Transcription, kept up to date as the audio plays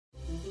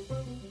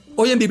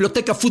Hoy en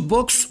Biblioteca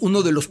Footbox,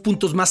 uno de los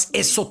puntos más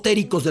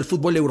esotéricos del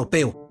fútbol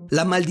europeo.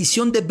 La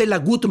maldición de Bela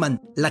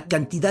Guttman, la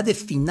cantidad de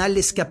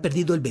finales que ha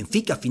perdido el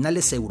Benfica,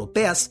 finales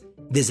europeas,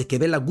 desde que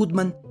Bela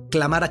Guttman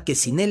clamara que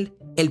sin él,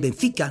 el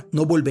Benfica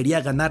no volvería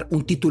a ganar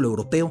un título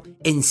europeo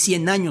en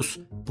 100 años.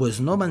 Pues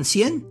no van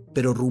 100,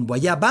 pero rumbo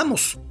allá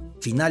vamos.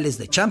 Finales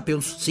de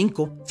Champions,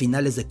 5,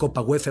 finales de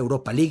Copa UEFA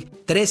Europa League,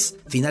 3,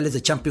 finales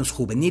de Champions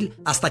Juvenil,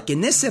 hasta que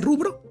en ese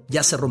rubro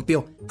ya se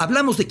rompió.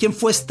 Hablamos de quién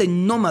fue este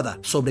nómada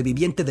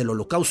sobreviviente del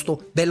Holocausto,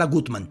 Bela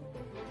Guttman.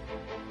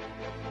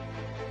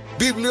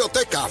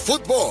 Biblioteca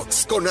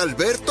Footbox con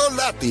Alberto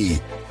Lati,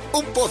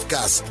 un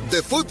podcast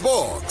de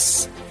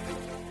Footbox.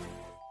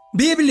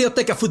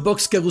 Biblioteca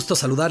Footbox, qué gusto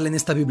saludarle en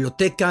esta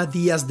biblioteca.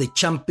 Días de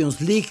Champions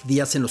League,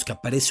 días en los que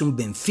aparece un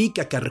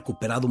Benfica que ha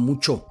recuperado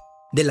mucho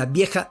de la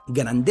vieja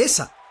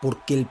grandeza,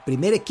 porque el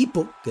primer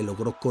equipo que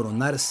logró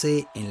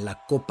coronarse en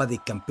la Copa de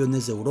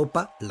Campeones de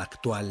Europa, la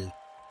actual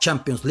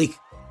Champions League,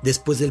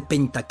 después del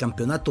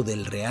pentacampeonato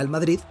del Real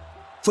Madrid,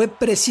 fue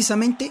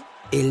precisamente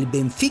el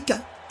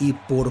Benfica, y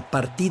por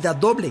partida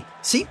doble,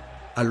 sí,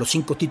 a los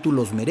 5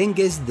 títulos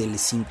merengues del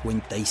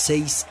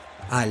 56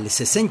 al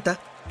 60,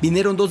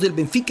 vinieron 2 del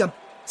Benfica,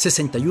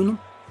 61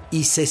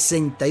 y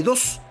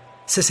 62.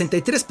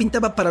 63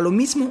 pintaba para lo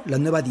mismo, la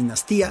nueva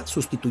dinastía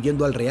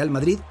sustituyendo al Real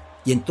Madrid,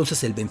 y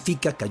entonces el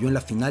Benfica cayó en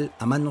la final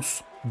a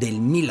manos del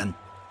Milan.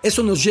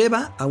 Eso nos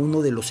lleva a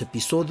uno de los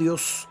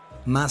episodios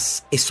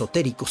más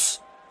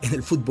esotéricos en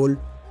el fútbol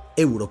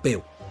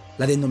europeo,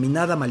 la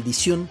denominada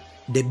maldición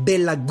de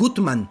Bela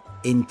Guttman,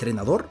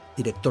 entrenador,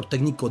 director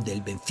técnico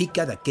del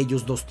Benfica, de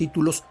aquellos 2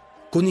 títulos,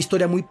 con una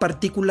historia muy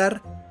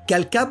particular que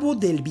al cabo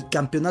del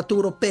bicampeonato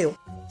europeo,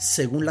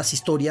 según las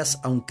historias,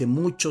 aunque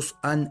muchos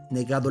han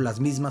negado las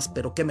mismas,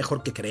 pero qué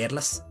mejor que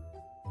creerlas,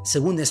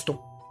 según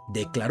esto,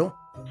 declaró: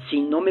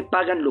 si no me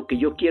pagan lo que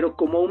yo quiero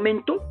como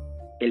aumento,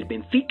 el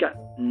Benfica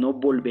no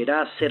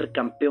volverá a ser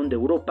campeón de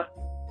Europa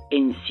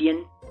en 100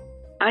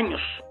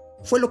 años.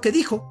 Fue lo que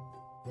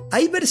dijo.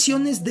 Hay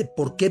versiones de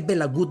por qué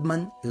Bela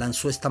Guttman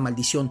lanzó esta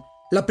maldición.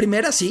 La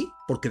primera sí,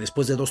 porque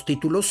después de 2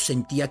 títulos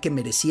sentía que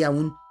merecía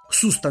un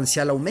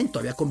sustancial aumento.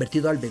 Había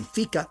convertido al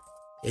Benfica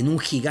en un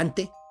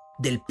gigante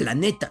del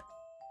planeta.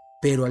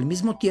 Pero al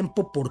mismo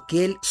tiempo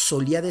porque él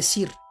solía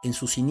decir en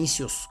sus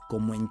inicios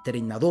como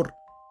entrenador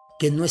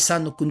que no es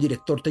sano que un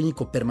director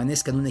técnico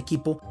permanezca en un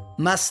equipo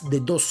más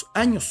de 2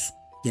 años,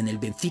 y en el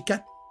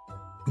Benfica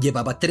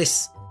llevaba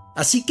 3.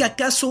 Así que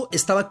acaso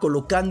estaba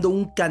colocando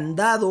un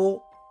candado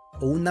o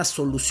una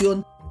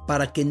solución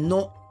para que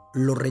no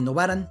lo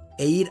renovaran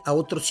e ir a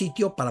otro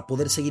sitio para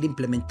poder seguir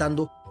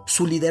implementando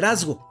su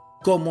liderazgo.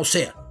 Como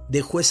sea,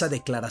 dejó esa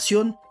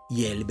declaración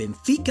y el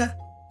Benfica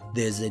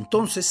desde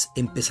entonces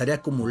empezaría a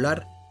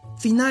acumular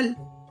final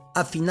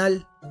a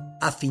final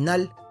a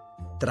final,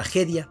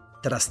 tragedia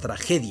tras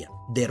tragedia,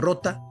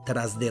 derrota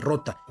tras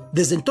derrota.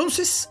 Desde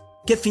entonces,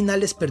 ¿qué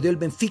finales perdió el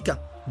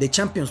Benfica de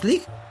Champions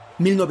League?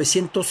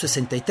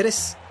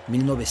 1963,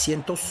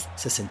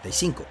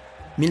 1965,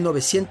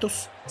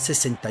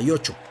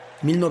 1968,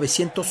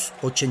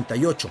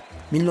 1988,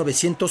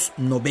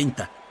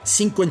 1990,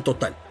 5 en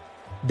total.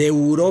 De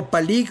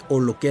Europa League, o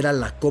lo que era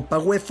la Copa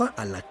UEFA,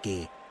 a la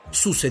que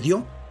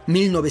sucedió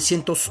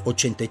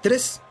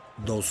 1983,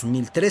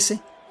 2013,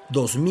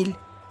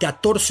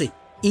 2014,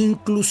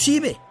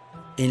 inclusive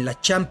en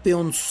la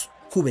Champions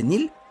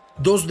Juvenil,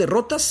 2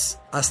 derrotas,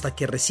 hasta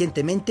que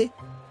recientemente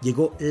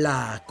llegó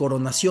la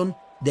coronación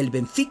del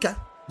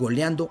Benfica,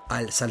 goleando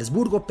al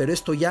Salzburgo, pero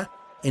esto ya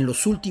en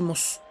los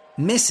últimos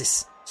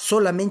meses.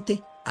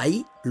 Solamente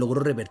ahí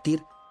logró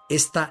revertir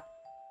esta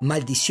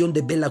maldición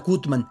de Bela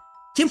Guttman.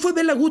 ¿Quién fue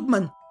Bela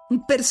Guttman?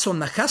 Un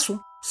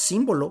personajazo,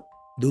 símbolo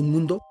de un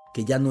mundo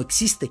que ya no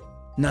existe.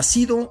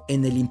 Nacido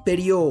en el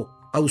Imperio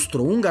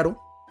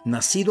Austrohúngaro,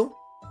 nacido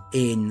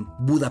en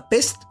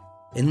Budapest,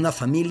 en una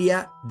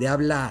familia de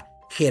habla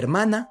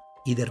germana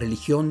y de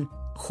religión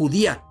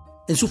judía.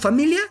 En su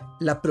familia,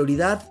 la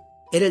prioridad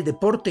era el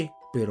deporte,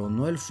 pero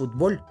no el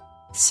fútbol,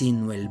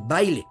 sino el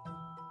baile.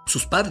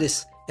 Sus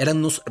padres eran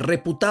unos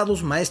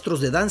reputados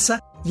maestros de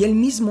danza y él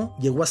mismo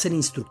llegó a ser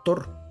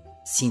instructor.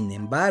 Sin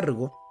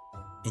embargo,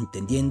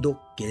 entendiendo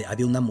que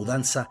había una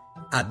mudanza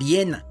a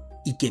Viena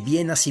y que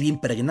Viena se iba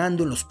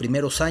impregnando en los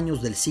primeros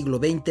años del siglo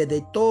XX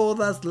de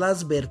todas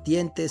las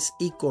vertientes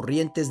y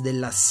corrientes de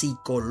la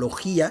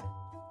psicología,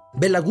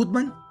 Bela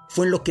Guttman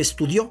fue en lo que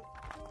estudió,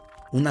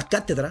 una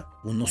cátedra,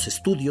 unos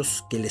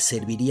estudios que le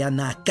servirían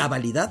a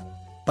cabalidad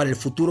para el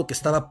futuro que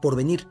estaba por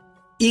venir.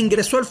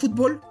 Ingresó al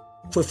fútbol,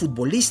 fue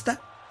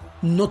futbolista,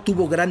 no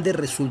tuvo grandes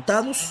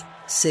resultados,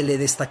 se le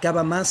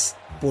destacaba más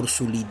por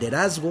su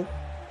liderazgo,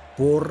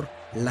 por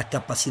la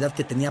capacidad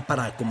que tenía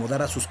para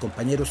acomodar a sus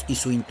compañeros y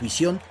su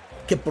intuición,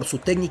 que por su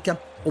técnica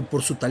o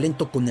por su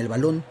talento con el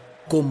balón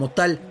como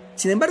tal.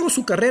 Sin embargo,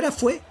 su carrera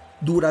fue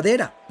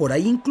duradera. Por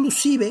ahí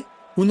inclusive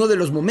uno de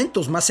los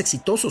momentos más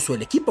exitosos, o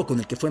el equipo con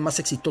el que fue más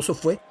exitoso,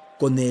 fue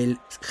con el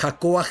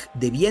Hakoah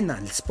de Viena,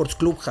 el Sports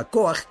Club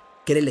Hakoah,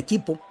 que era el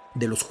equipo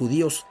de los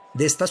judíos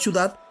de esta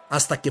ciudad,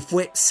 hasta que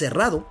fue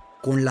cerrado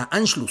con la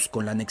Anschluss,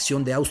 con la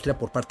anexión de Austria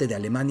por parte de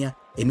Alemania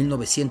en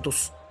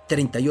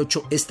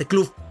 1938 este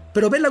club.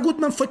 Pero Bela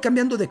Guttman fue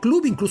cambiando de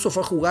club, incluso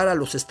fue a jugar a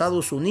los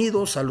Estados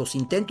Unidos, a los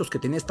intentos que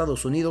tenía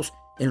Estados Unidos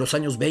en los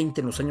años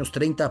 20, en los años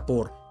 30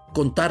 por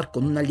contar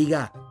con una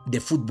liga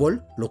de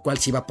fútbol, lo cual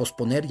se iba a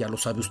posponer, ya lo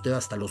sabe usted,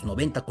 hasta los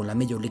 90 con la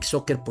Major League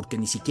Soccer, porque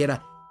ni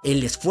siquiera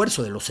el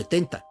esfuerzo de los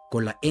 70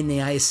 con la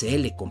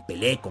NASL, con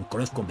Pelé, con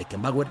Cruyff, con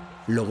Beckenbauer,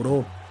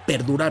 logró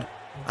perdurar.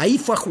 Ahí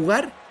fue a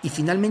jugar y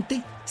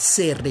finalmente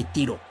se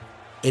retiró.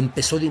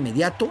 Empezó de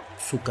inmediato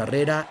su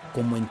carrera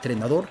como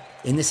entrenador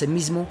en ese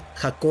mismo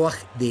Hakoah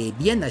de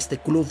Viena, este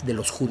club de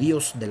los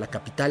judíos de la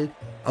capital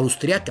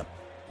austriaca,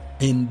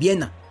 en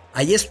Viena.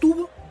 Ahí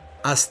estuvo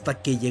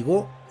hasta que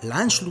llegó la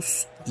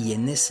Anschluss y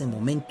en ese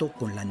momento,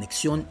 con la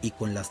anexión y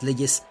con las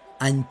leyes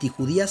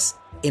antijudías,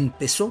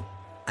 empezó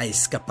a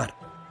escapar.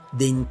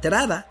 De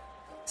entrada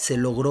se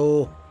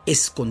logró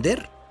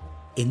esconder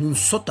en un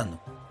sótano,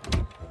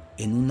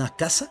 en una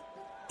casa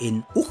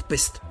en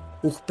Újpest,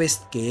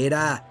 que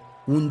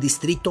era un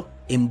distrito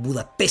en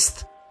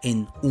Budapest,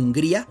 en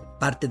Hungría,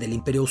 parte del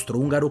Imperio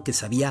Austrohúngaro que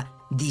se había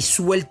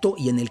disuelto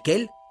y en el que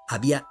él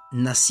había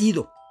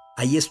nacido.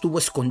 Ahí estuvo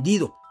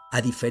escondido.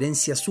 A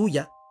diferencia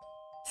suya,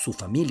 su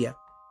familia,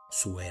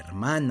 su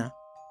hermana,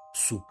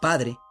 su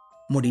padre,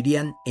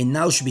 morirían en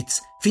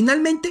Auschwitz.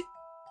 Finalmente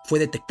fue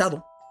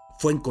detectado,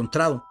 fue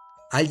encontrado.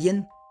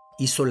 Alguien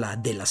hizo la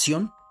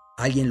delación,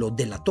 alguien lo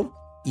delató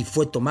y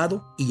fue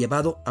tomado y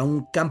llevado a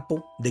un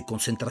campo de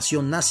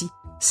concentración nazi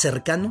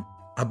cercano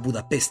a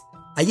Budapest.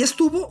 Allí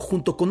estuvo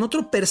junto con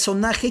otro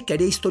personaje que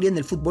haría historia en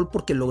el fútbol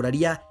porque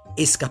lograría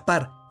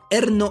escapar,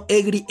 Erno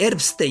Egri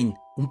Erbstein,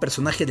 un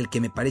personaje del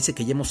que me parece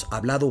que ya hemos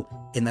hablado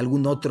en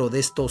algún otro de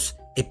estos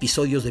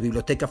episodios de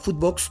Biblioteca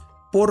Footbox,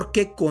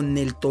 porque con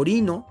el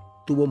Torino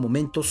tuvo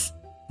momentos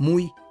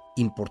muy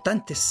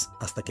importantes,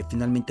 hasta que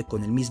finalmente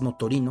con el mismo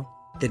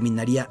Torino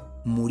terminaría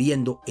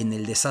muriendo en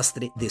el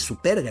desastre de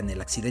Superga, en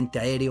el accidente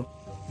aéreo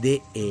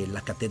de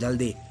la catedral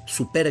de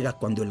Superga,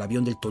 cuando el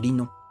avión del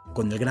Torino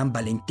con el gran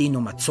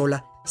Valentino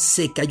Mazzola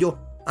se cayó.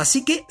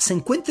 Así que se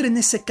encuentra en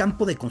ese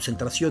campo de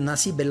concentración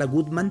nazi Bela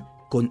Guttman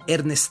con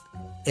Ernst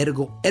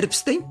Ergo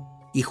Erbstein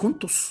y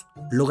juntos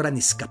logran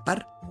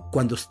escapar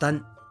cuando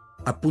están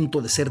a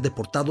punto de ser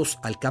deportados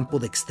al campo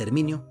de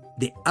exterminio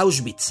de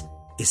Auschwitz.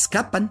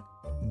 Escapan,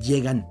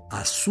 llegan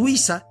a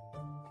Suiza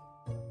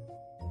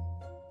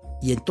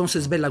y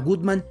entonces Bela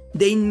Guttman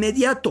de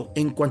inmediato,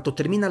 en cuanto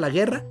termina la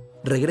guerra,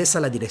 regresa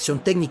a la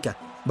dirección técnica.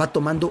 Va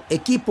tomando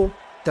equipo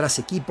tras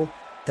equipo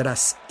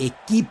tras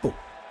equipo.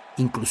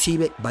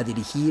 Inclusive va a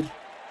dirigir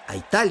a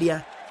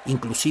Italia,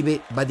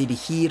 inclusive va a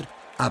dirigir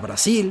a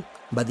Brasil,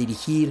 va a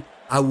dirigir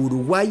a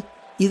Uruguay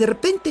y de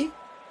repente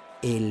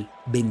el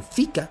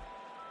Benfica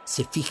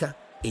se fija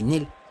en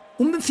él.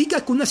 Un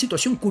Benfica con una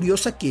situación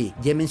curiosa que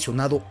ya he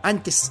mencionado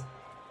antes.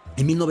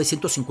 En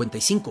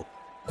 1955,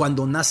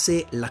 cuando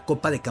nace la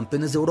Copa de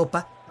Campeones de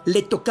Europa,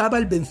 le tocaba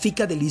al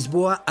Benfica de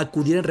Lisboa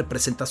acudir en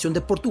representación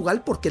de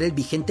Portugal porque era el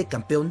vigente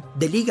campeón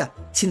de liga.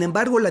 Sin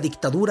embargo, la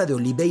dictadura de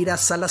Oliveira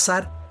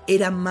Salazar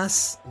era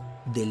más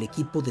del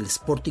equipo del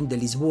Sporting de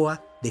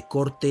Lisboa, de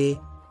corte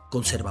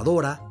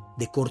conservadora,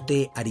 de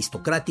corte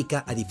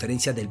aristocrática, a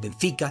diferencia del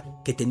Benfica,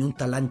 que tenía un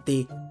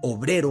talante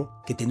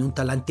obrero, que tenía un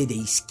talante de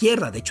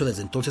izquierda. De hecho,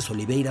 desde entonces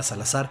Oliveira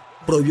Salazar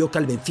prohibió que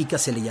al Benfica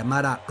se le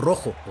llamara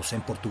rojo, o sea,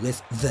 en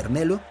portugués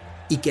vermelho,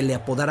 y que le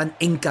apodaran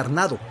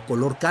encarnado,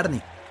 color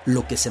carne,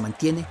 lo que se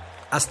mantiene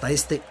hasta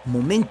este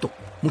momento.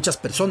 Muchas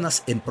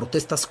personas en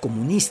protestas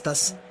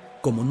comunistas,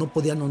 como no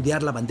podían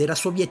ondear la bandera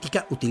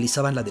soviética,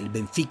 utilizaban la del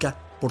Benfica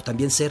por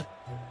también ser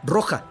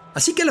roja.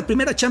 Así que la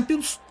primera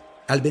Champions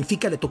al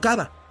Benfica le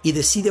tocaba y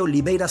decide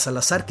Oliveira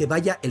Salazar que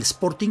vaya el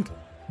Sporting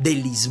de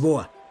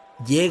Lisboa.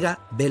 Llega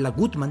Bela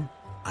Guttman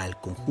al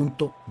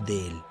conjunto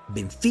del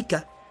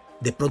Benfica,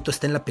 de pronto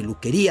está en la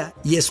peluquería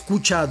y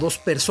escucha a dos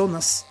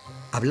personas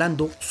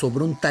hablando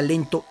sobre un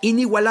talento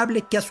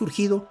inigualable que ha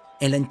surgido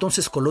en la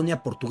entonces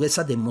colonia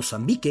portuguesa de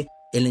Mozambique,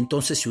 en la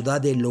entonces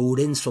ciudad de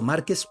Lourenço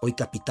Marques, hoy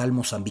capital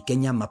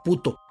mozambiqueña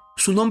Maputo.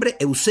 Su nombre,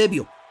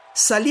 Eusebio.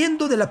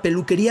 Saliendo de la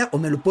peluquería, o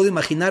me lo puedo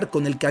imaginar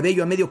con el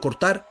cabello a medio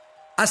cortar,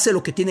 hace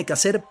lo que tiene que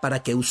hacer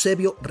para que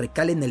Eusebio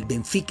recale en el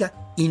Benfica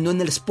y no en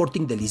el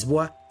Sporting de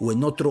Lisboa o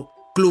en otro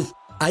club.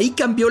 Ahí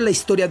cambió la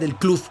historia del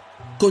club.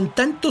 Con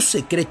tanto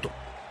secreto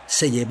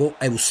se llevó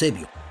a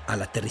Eusebio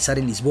al aterrizar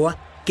en Lisboa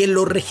que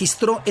lo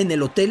registró en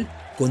el hotel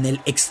con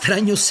el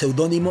extraño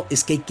seudónimo,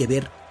 es que hay que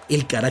ver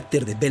el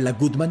carácter de Bela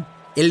Guttman,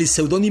 el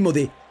seudónimo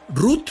de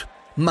Ruth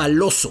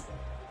Maloso.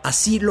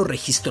 Así lo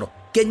registró.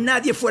 Que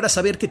nadie fuera a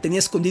saber que tenía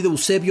escondido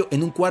Eusebio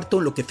en un cuarto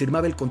en lo que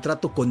firmaba el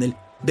contrato con el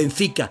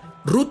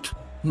Benfica. Ruth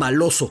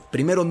Maloso,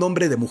 primero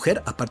nombre de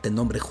mujer, aparte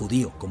nombre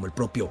judío, como el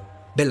propio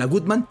Bela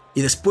Guttman,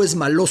 y después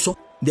Maloso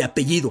de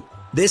apellido.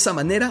 De esa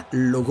manera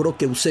logró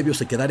que Eusebio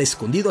se quedara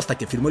escondido hasta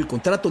que firmó el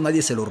contrato,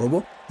 nadie se lo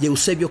robó y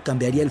Eusebio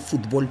cambiaría el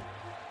fútbol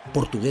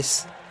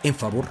portugués en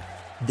favor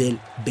del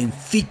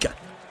Benfica.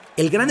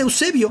 El gran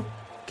Eusebio,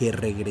 que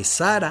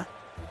regresara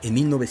en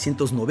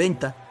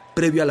 1990,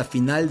 previo a la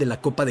final de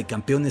la Copa de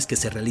Campeones que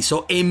se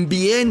realizó en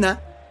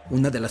Viena,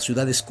 una de las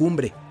ciudades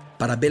cumbre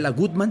para Bela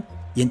Guttman,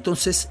 y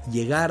entonces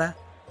llegara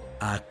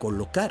a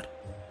colocar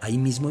ahí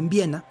mismo en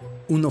Viena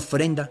una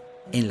ofrenda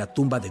en la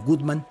tumba de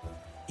Guttman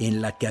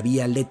en la que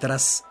había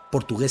letras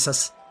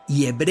portuguesas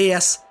y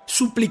hebreas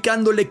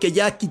suplicándole que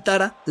ya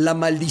quitara la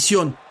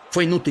maldición.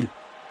 Fue inútil.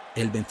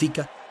 El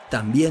Benfica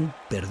también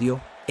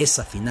perdió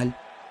esa final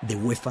de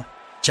UEFA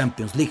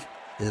Champions League,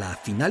 la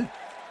final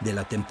de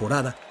la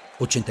temporada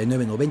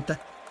 89-90.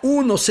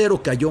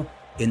 1-0 cayó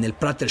en el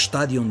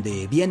Praterstadion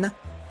de Viena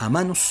a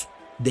manos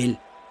del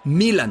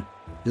Milan.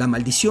 La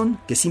maldición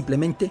que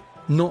simplemente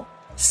no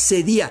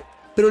cedía.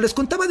 Pero les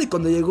contaba de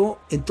cuando llegó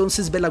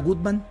entonces Bela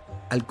Guttman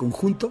al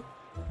conjunto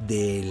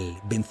del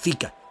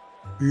Benfica.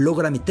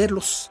 Logra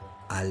meterlos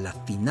a la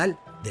final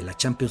de la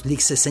Champions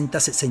League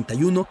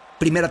 60-61,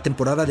 primera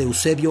temporada de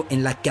Eusebio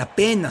en la que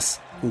apenas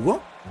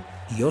jugó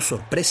y, oh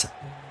sorpresa,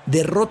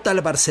 derrota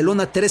al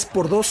Barcelona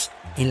 3-2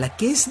 en la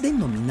que es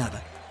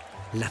denominada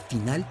la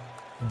final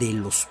de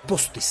los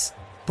postes.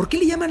 ¿Por qué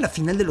le llaman la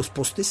final de los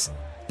postes?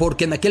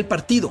 Porque en aquel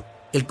partido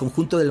el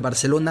conjunto del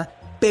Barcelona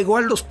pegó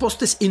a los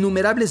postes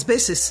innumerables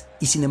veces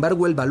y sin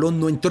embargo el balón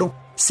no entró.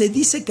 Se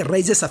dice que a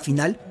raíz de esa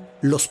final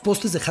los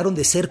postes dejaron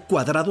de ser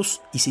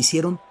cuadrados y se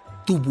hicieron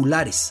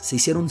tubulares, se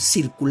hicieron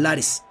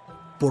circulares,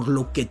 por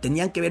lo que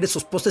tenían que ver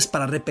esos postes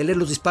para repeler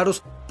los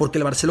disparos porque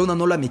el Barcelona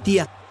no la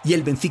metía y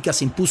el Benfica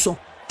se impuso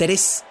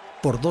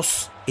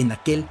 3-2 en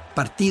aquel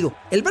partido.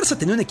 El Barça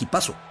tenía un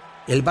equipazo.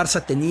 El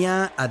Barça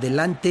tenía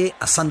adelante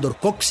a Sandor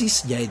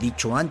Kocsis, ya he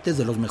dicho antes,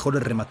 de los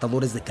mejores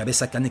rematadores de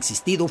cabeza que han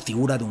existido,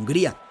 figura de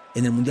Hungría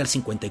en el Mundial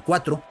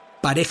 54,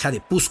 pareja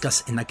de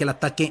Puskás en aquel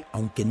ataque,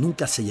 aunque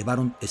nunca se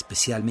llevaron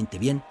especialmente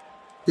bien.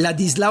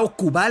 Ladislao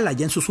Kubala,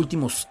 ya en sus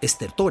últimos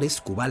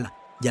estertores, Kubala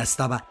ya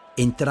estaba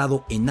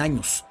entrado en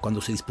años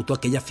cuando se disputó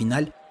aquella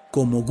final,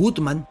 como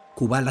Guttman,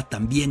 Kubala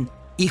también,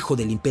 hijo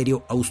del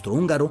Imperio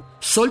Austrohúngaro,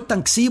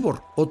 Zoltán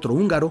Csibor, otro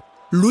húngaro,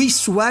 Luis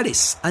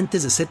Suárez,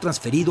 antes de ser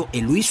transferido,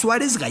 el Luis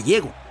Suárez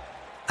gallego,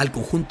 al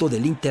conjunto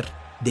del Inter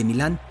de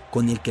Milán,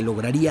 con el que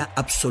lograría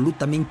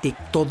absolutamente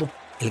todo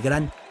el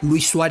gran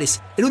Luis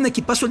Suárez. Era un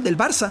equipazo el del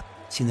Barça,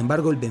 sin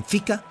embargo el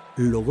Benfica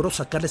logró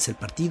sacarles el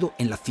partido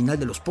en la final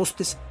de los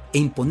postes e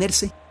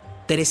imponerse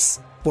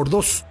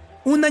 3-2.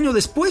 Un año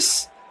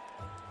después,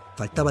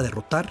 faltaba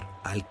derrotar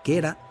al que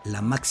era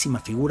la máxima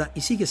figura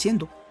y sigue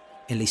siendo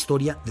en la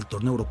historia del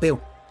torneo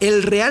europeo.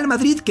 El Real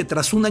Madrid, que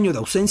tras un año de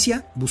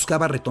ausencia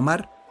buscaba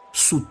retomar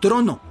su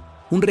trono.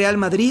 Un Real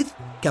Madrid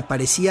que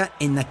aparecía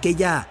en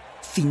aquella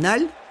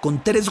final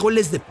con 3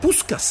 goles de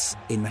Puskás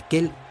en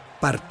aquel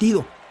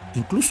partido.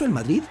 Incluso el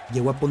Madrid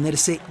llegó a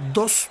ponerse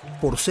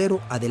 2-0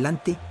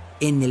 adelante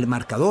en el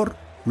marcador.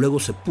 Luego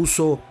se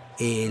puso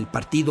el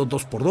partido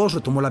 2-2,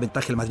 retomó la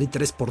ventaja el Madrid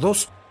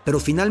 3-2, pero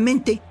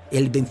finalmente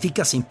el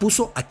Benfica se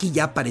impuso. Aquí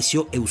ya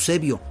apareció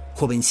Eusebio,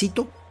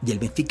 jovencito, y el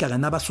Benfica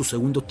ganaba su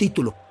segundo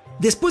título.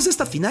 Después de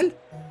esta final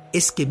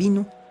es que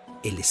vino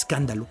el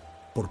escándalo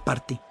por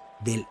parte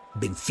del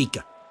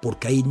Benfica,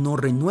 porque ahí no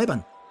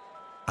renuevan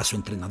a su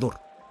entrenador,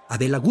 a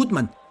Bela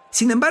Guttman.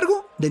 Sin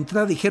embargo, de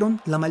entrada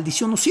dijeron, la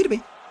maldición no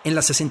sirve. En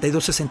la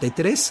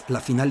 62-63, la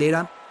final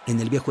era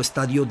en el viejo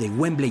estadio de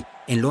Wembley,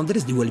 en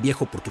Londres, digo el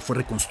viejo porque fue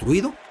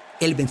reconstruido.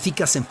 El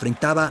Benfica se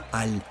enfrentaba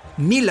al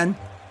Milan,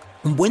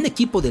 un buen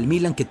equipo del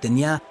Milan que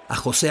tenía a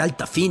José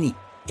Altafini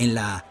en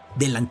la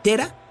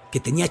delantera, que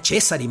tenía a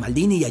Cesare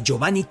Maldini y a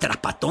Giovanni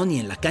Trapattoni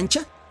en la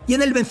cancha, y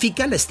en el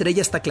Benfica la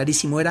estrella, está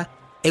clarísimo, era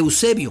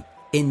Eusebio.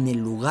 En el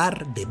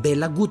lugar de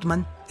Bela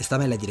Guttman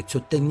estaba en la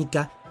dirección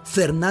técnica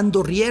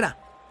Fernando Riera,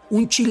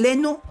 un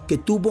chileno que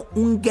tuvo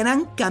un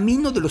gran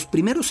camino, de los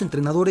primeros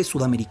entrenadores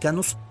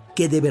sudamericanos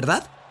que de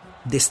verdad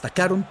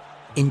destacaron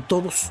en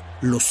todos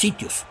los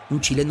sitios.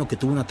 Un chileno que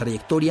tuvo una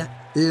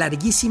trayectoria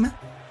larguísima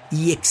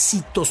y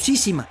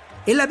exitosísima.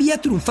 Él había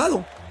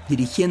triunfado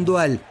dirigiendo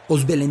al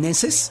Os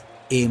Belenenses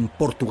en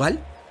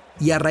Portugal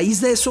y a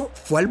raíz de eso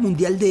fue al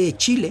Mundial de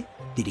Chile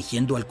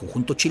dirigiendo al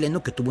conjunto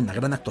chileno, que tuvo una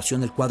gran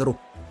actuación el cuadro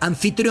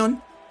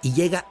anfitrión, y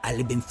llega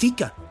al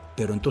Benfica.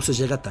 Pero entonces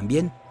llega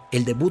también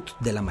el debut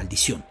de la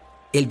maldición.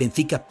 El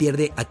Benfica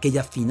pierde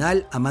aquella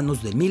final a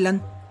manos del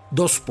Milan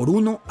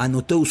 2-1,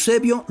 anotó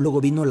Eusebio,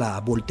 luego vino la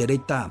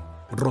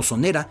voltereta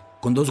rosonera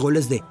con 2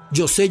 goles de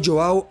José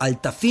João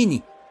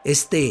Altafini,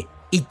 este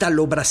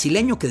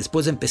ítalo-brasileño que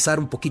después de empezar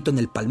un poquito en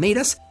el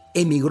Palmeiras,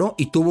 emigró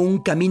y tuvo un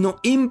camino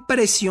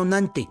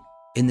impresionante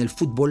en el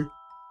fútbol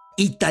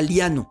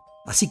italiano.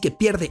 Así que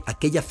pierde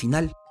aquella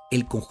final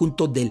el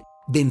conjunto del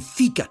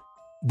Benfica.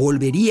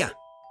 Volvería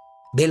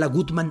Bela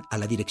Guttman a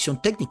la dirección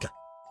técnica.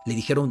 Le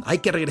dijeron, hay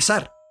que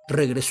regresar.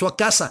 Regresó a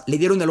casa, le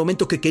dieron el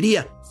aumento que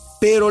quería,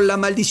 pero la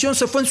maldición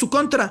se fue en su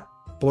contra,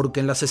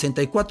 porque en la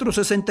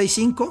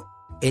 64-65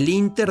 el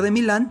Inter de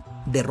Milán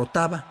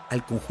derrotaba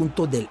al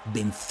conjunto del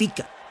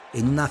Benfica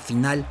en una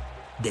final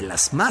de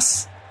las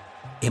más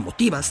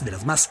emotivas, de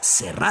las más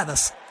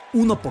cerradas.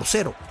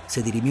 1-0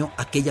 se dirimió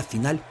aquella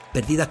final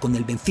perdida con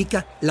el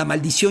Benfica, la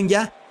maldición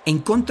ya en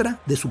contra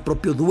de su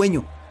propio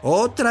dueño.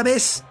 Otra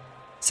vez,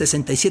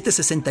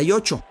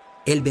 67-68,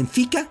 el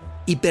Benfica,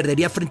 y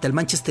perdería frente al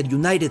Manchester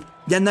United.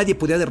 Ya nadie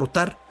podía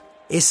derrotar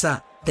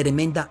esa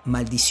tremenda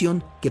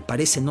maldición que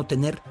parece no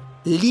tener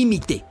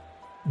límite.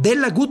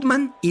 Bela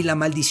Guttman y la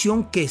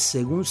maldición que,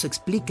 según se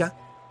explica,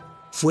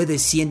 fue de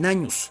 100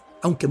 años,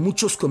 aunque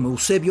muchos como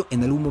Eusebio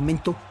en algún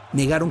momento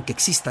negaron que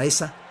exista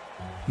esa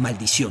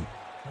maldición.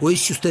 Hoy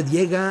si usted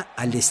llega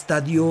al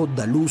Estadio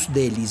da Luz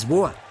de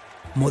Lisboa,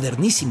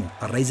 modernísimo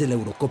a raíz de la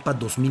Eurocopa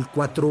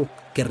 2004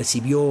 que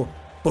recibió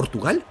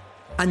Portugal,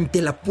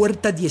 ante la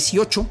puerta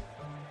 18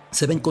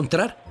 se va a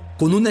encontrar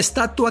con una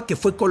estatua que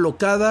fue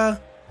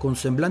colocada con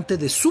semblante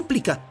de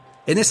súplica.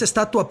 En esa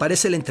estatua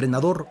aparece el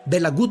entrenador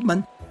Bela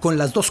Guttman con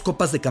las 2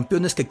 copas de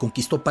campeones que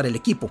conquistó para el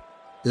equipo,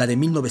 la de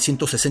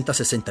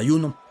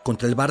 1960-61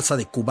 contra el Barça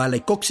de Kubala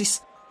y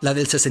Coxis, la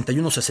del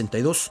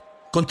 61-62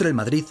 contra el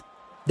Madrid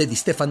de Di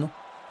Stéfano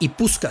y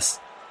Puskás.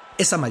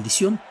 Esa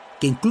maldición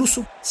que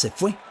incluso se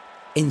fue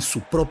en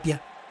su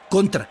propia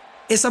contra.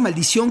 Esa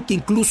maldición que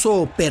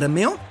incluso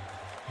permeó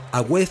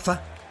a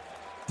UEFA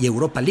y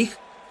Europa League,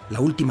 la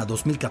última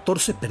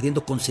 2014,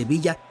 perdiendo con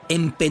Sevilla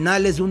en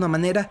penales de una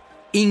manera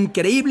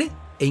increíble,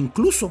 e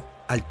incluso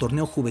al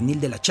torneo juvenil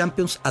de la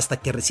Champions, hasta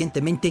que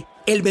recientemente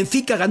el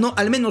Benfica ganó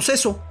al menos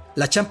eso,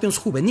 la Champions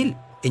juvenil,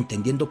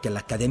 entendiendo que la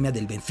academia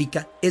del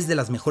Benfica es de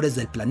las mejores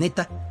del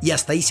planeta, y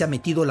hasta ahí se ha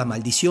metido la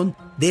maldición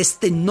de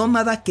este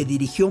nómada que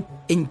dirigió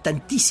en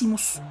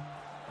tantísimos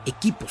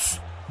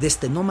equipos, de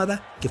este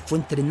nómada que fue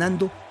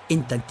entrenando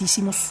en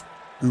tantísimos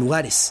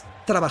lugares.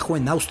 Trabajó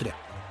en Austria,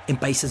 en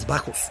Países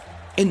Bajos,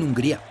 en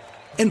Hungría,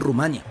 en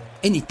Rumania,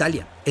 en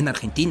Italia, en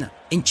Argentina,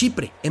 en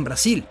Chipre, en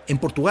Brasil, en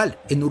Portugal,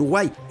 en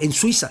Uruguay, en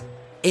Suiza,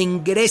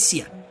 en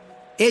Grecia.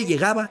 Él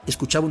llegaba,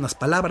 escuchaba unas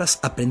palabras,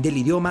 aprendía el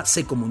idioma,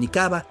 se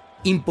comunicaba,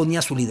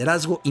 imponía su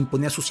liderazgo,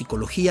 imponía su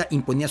psicología,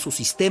 imponía su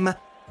sistema.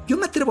 Yo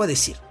me atrevo a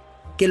decir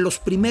que los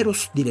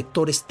primeros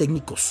directores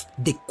técnicos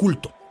de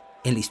culto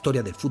en la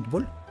historia del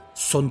fútbol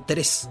son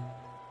 3: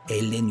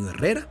 Helenio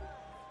Herrera,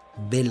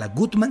 Bela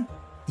Guttman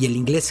y el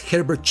inglés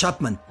Herbert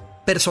Chapman,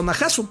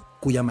 personajazo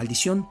cuya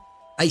maldición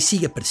ahí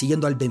sigue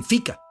persiguiendo al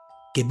Benfica,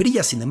 que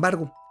brilla sin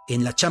embargo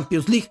en la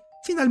Champions League.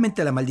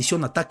 Finalmente la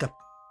maldición ataca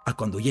a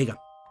cuando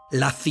llega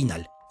la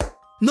final.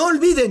 No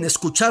olviden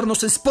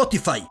escucharnos en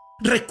Spotify.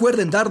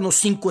 Recuerden darnos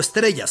 5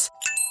 estrellas.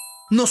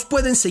 Nos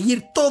pueden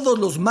seguir todos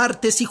los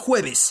martes y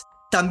jueves.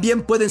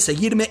 También pueden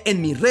seguirme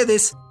en mis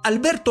redes,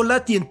 Alberto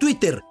Lati en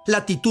Twitter,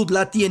 Latitud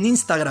Lati en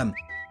Instagram.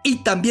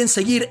 Y también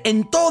seguir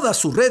en todas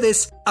sus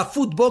redes a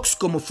Footbox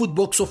como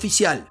Footbox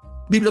Oficial.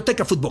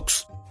 Biblioteca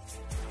Footbox.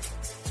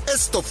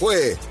 Esto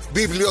fue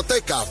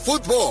Biblioteca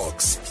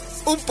Footbox,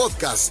 un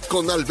podcast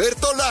con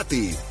Alberto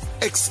Lati,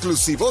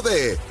 exclusivo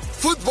de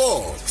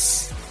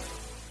Footbox.